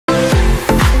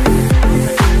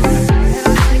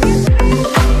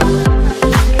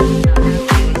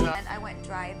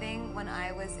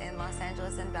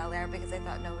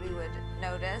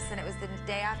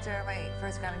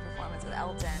Grammy performance with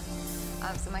Elton.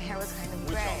 So my hair was kind of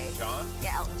gray. Which John?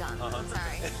 Yeah, Elton John.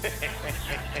 Sorry.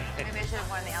 Maybe I should have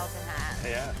worn the Elton hat.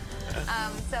 Yeah.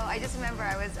 So I just remember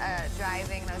I was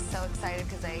driving and I was so excited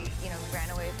because I, ran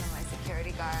away from my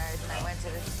security guards and I went to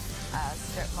this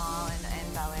strip mall in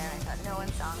Bel Air. I thought no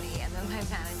one saw me, and then my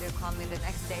manager called me the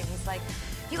next day and he's like,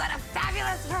 "You had a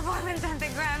fabulous performance at the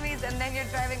Grammys, and then you're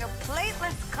driving a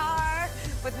plateless car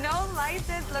with no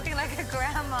license, looking like a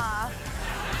grandma."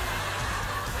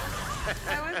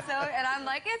 I was so, and I'm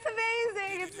like, "It's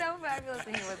amazing, it's so fabulous,"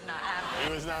 and he was not happy.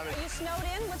 He was not. Are you snowed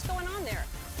in? What's going on there?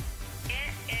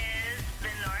 It is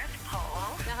the North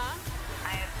Pole.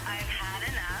 I've had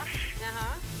enough.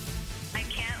 I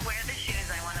can't wear the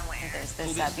shoes I want to wear.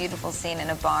 There's this beautiful scene in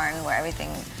a barn where everything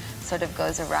sort of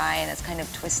goes awry and it's kind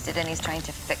of twisted, and he's trying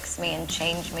to fix me and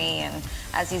change me, and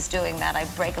as he's doing that I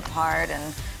break apart,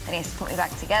 and then he has to put me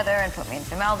back together and put me in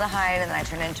formaldehyde, and then I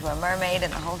turn into a mermaid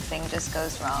and the whole thing just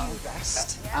goes wrong.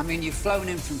 I mean, you've flown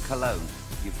in from Cologne,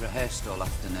 you've rehearsed all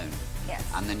afternoon. Yes.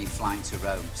 And then you're flying to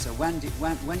Rome. So when are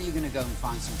you going to go and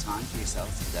find some time for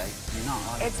yourself today? You're not,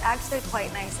 are you? It's actually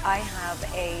quite nice. I have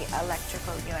a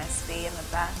electrical USB in the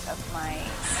back of my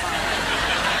phone.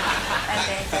 And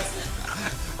they just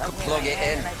plug it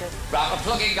in. Right, we're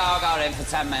plugging Gaga in for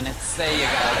 10 minutes. There you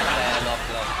go. There, look.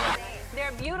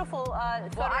 They're beautiful.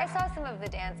 Well, I saw some of the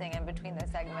dancing in between the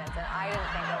segments, and I didn't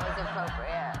think it was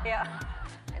appropriate. Yeah.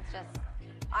 It's just,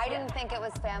 I didn't think it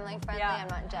was family friendly. Yeah. I'm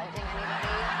not judging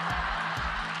anybody.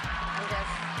 I'm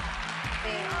just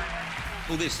being honest.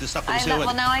 All this, the stuff that was here.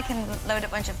 Well, now I can load a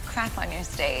bunch of crap on your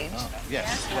stage. Oh,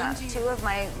 yes. Two of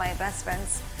my best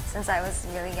friends, since I was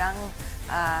really young,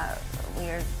 we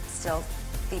are still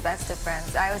the best of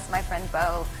friends. My friend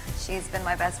Bo, she's been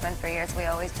my best friend for years. We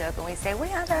always joke and we say, we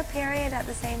have our period at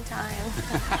the same time.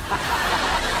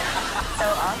 So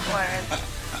awkward.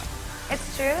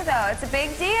 It's true, though. It's a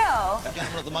big deal.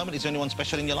 At the moment, is there anyone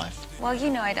special in your life? Well,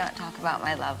 I don't talk about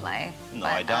my love life. No,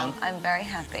 but, I don't. I'm very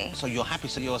happy. So you're happy,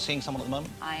 so you're seeing someone at the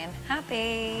moment? I am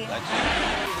happy.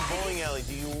 The bowling alley,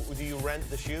 do you rent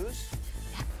the shoes?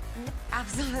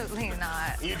 Absolutely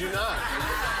not. You do not?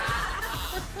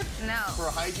 No. For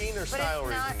hygiene or style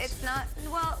reasons? It's not.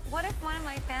 Well, what if one of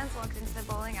my fans walked into the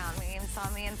bowling alley and saw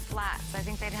me in flats? I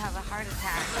think they'd have a heart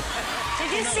attack.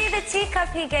 Did you see the teacup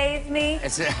he gave me?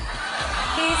 He's so sweet.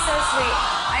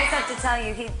 I just have to tell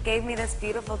you, he gave me this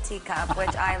beautiful teacup,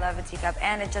 which I love a teacup,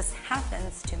 and it just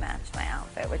happens to match my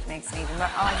outfit, which makes me even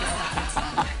more. Oh,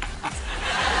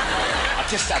 I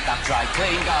just had that dry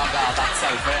clean, Gaga. That's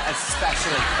over it,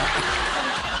 especially.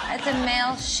 It's a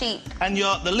male sheep. And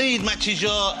the lead matches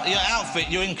your outfit.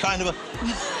 You're in kind of a... Enough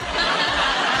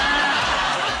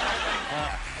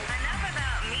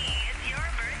about me. It's your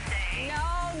birthday.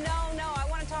 No. I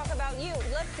want to talk about you.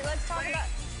 Let's talk about your...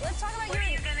 What are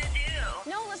you gonna do?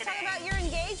 No, let's talk about your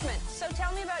engagement. So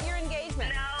tell me about your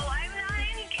engagement. No, I'm not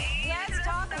engaged. Let's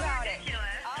talk about it.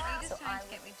 Are you just trying to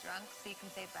get me drunk so you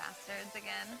can say bastards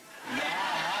again? Yeah.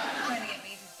 You're trying to get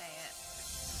me to say it.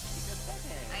 You just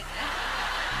said it. I did.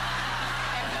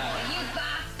 You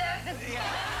bastard! Yeah.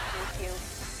 Thank you.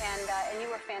 And you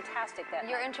were fantastic that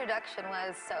Your night. introduction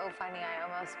was so funny. I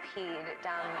almost peed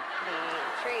down the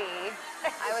tree.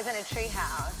 I was in a tree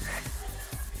house.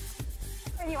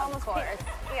 And you almost peed.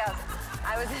 Yes.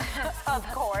 I was Of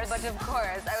course. But of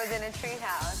course, I was in a tree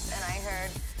house and I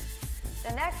heard,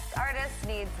 the next artist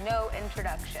needs no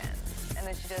introduction. And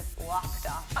then she just walked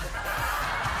off the stage.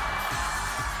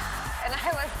 And I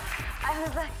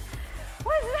was like,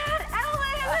 was that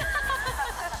Ellen?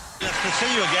 Nice to see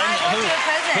you again. I bought you a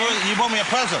present. You bought me a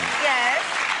present? Yes.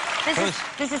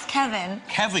 This is Kevin.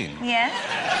 Kevin? Yes.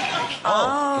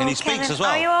 Oh, and he speaks Kevin. as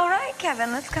well. Are you all right,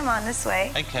 Kevin? Let's come on this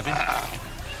way. Hey, Kevin. It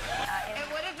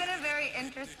would have been a very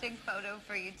interesting photo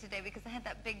for you today because I had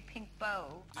that big pink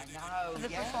bow. I know, For the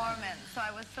performance, so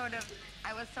I was sort of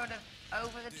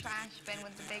over the trash bin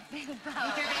with the big pink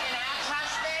bow. You're being our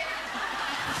trash bin?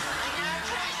 Our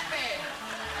trash bin?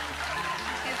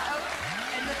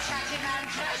 In the trashy man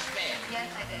trash bin? Yes,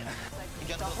 I did. Like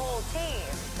the whole team.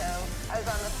 So I was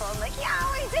on the phone like, yeah,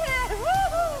 we did it!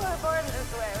 Woo! We're born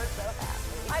this way. I was so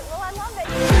happy. I love it.